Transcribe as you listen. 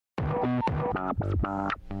Hi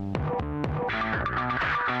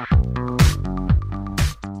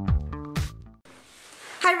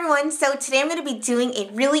everyone, so today I'm going to be doing a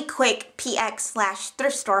really quick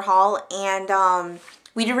PX/thrift store haul, and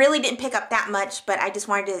we really didn't pick up that much, but I just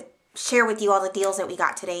wanted to share with you all the deals that we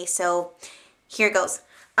got today, so here it goes.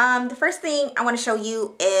 The first thing I want to show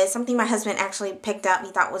you is something my husband actually picked up.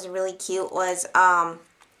 He thought was really cute, was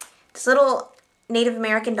this little Native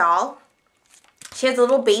American doll. She has a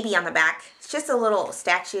little baby on the back. It's just a little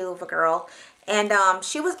statue of a girl, and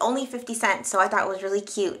she was only 50 cents, so I thought it was really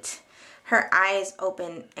cute. Her eyes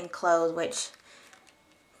open and close, which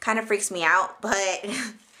kind of freaks me out, but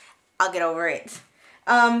I'll get over it.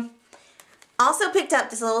 Also picked up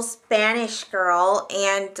this little Spanish girl,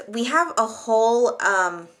 and we have a whole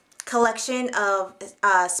collection of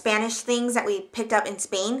Spanish things that we picked up in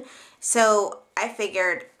Spain, so I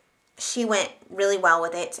figured she went really well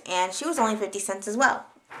with it, and she was only 50 cents as well.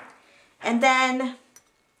 And then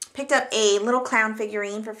picked up a little clown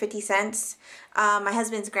figurine for 50 cents. My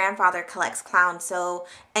husband's grandfather collects clowns, so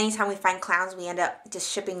anytime we find clowns, we end up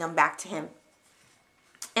just shipping them back to him.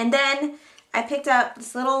 And then I picked up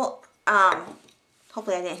this little,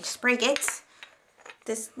 hopefully I didn't just break it,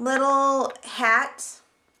 this little hat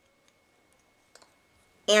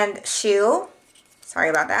and shoe. Sorry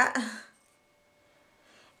about that.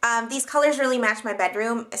 These colors really match my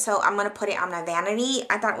bedroom, so I'm going to put it on my vanity.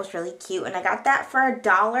 I thought it was really cute, and I got that for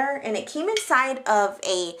 $1, and it came inside of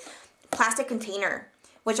a plastic container,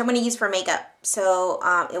 which I'm going to use for makeup, so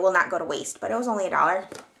it will not go to waste, but it was only $1.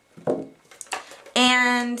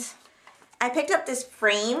 And I picked up this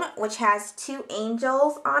frame, which has 2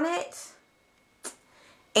 angels on it,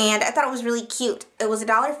 and I thought it was really cute. It was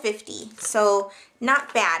 $1.50, so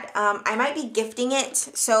not bad. I might be gifting it,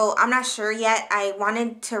 so I'm not sure yet. I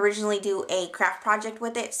wanted to originally do a craft project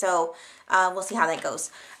with it, so we'll see how that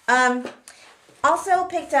goes. Also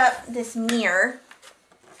picked up this mirror.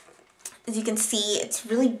 As you can see, it's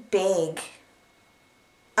really big.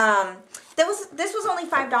 This was only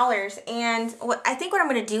 $5, and I think what I'm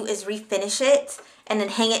going to do is refinish it and then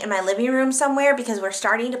hang it in my living room somewhere, because we're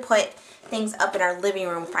starting to put things up in our living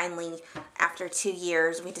room finally. After 2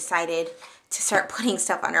 years, we decided to start putting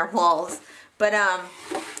stuff on our walls. But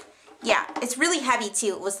yeah, it's really heavy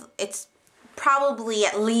too. It's probably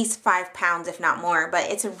at least 5 pounds, if not more, but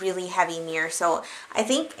it's a really heavy mirror, so I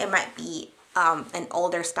think it might be an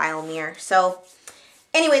older style mirror. So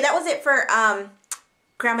anyway, that was it for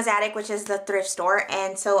Grandma's Attic, which is the thrift store.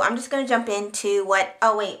 And so I'm just going to jump into what,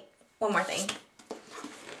 oh wait, one more thing.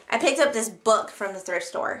 I picked up this book from the thrift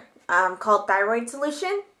store called Thyroid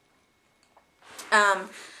Solution.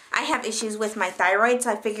 I have issues with my thyroid,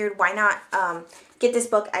 so I figured why not get this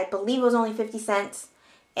book. I believe it was only 50 cents,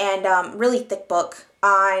 and really thick book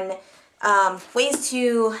on ways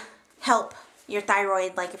to help your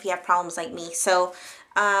thyroid, like if you have problems like me. So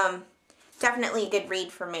definitely a good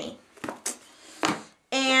read for me.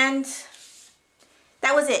 And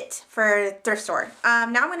that was it for thrift store. Now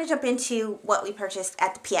I'm going to jump into what we purchased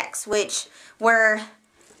at the PX, which were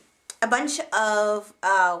a bunch of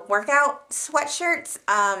workout sweatshirts.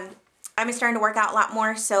 I've been starting to work out a lot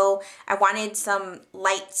more, so I wanted some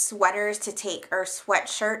light sweaters to take, or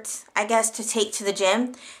sweatshirts, I guess, to take to the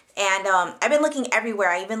gym. And I've been looking everywhere.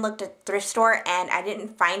 I even looked at thrift store, and I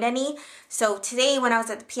didn't find any. So today when I was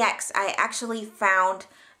at the PX, I actually found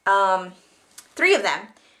 3 of them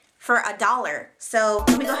for $1. So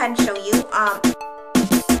let me go ahead and show you.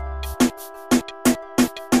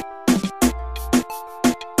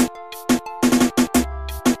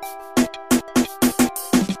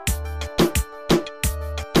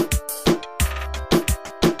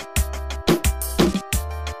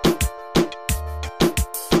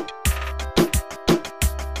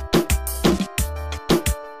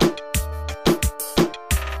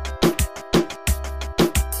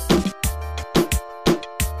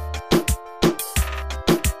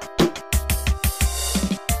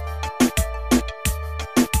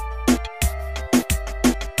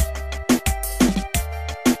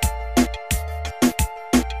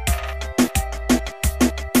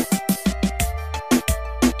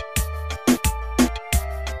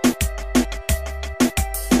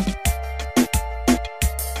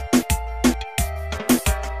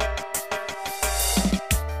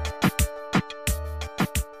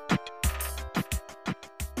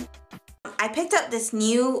 I picked up this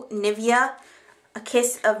new Nivea, A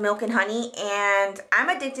Kiss of Milk and Honey, and I'm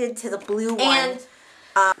addicted to the blue one. And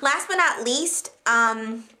last but not least,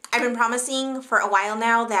 I've been promising for a while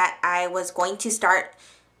now that I was going to start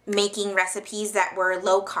making recipes that were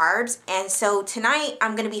low carbs, and so tonight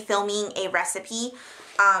I'm going to be filming a recipe.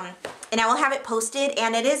 And I will have it posted,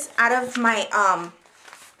 and it is out of my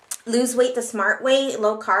Lose Weight the Smart Way,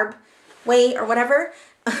 low carb way or whatever,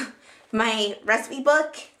 my recipe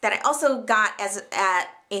book that I also got at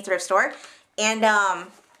a thrift store. And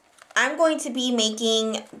I'm going to be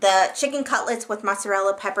making the chicken cutlets with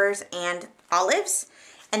mozzarella, peppers, and olives.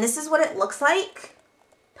 And this is what it looks like.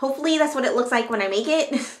 Hopefully that's what it looks like when I make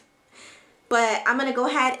it. But I'm going to go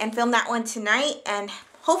ahead and film that one tonight and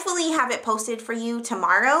hopefully have it posted for you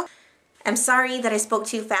tomorrow. I'm sorry that I spoke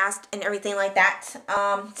too fast and everything like that.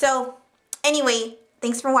 So anyway,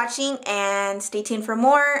 thanks for watching and stay tuned for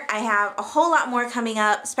more. I have a whole lot more coming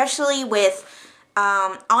up, especially with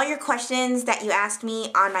all your questions that you asked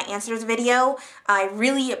me on my answers video. I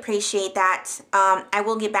really appreciate that. I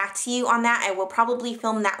will get back to you on that. I will probably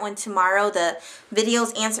film that one tomorrow, the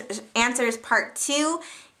videos answers part 2,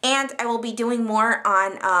 and I will be doing more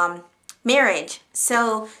on marriage.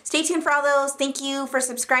 So stay tuned for all those. Thank you for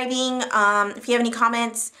subscribing. If you have any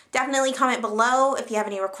comments, definitely comment below. If you have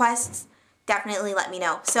any requests, definitely let me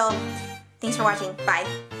know. So thanks for watching. Bye.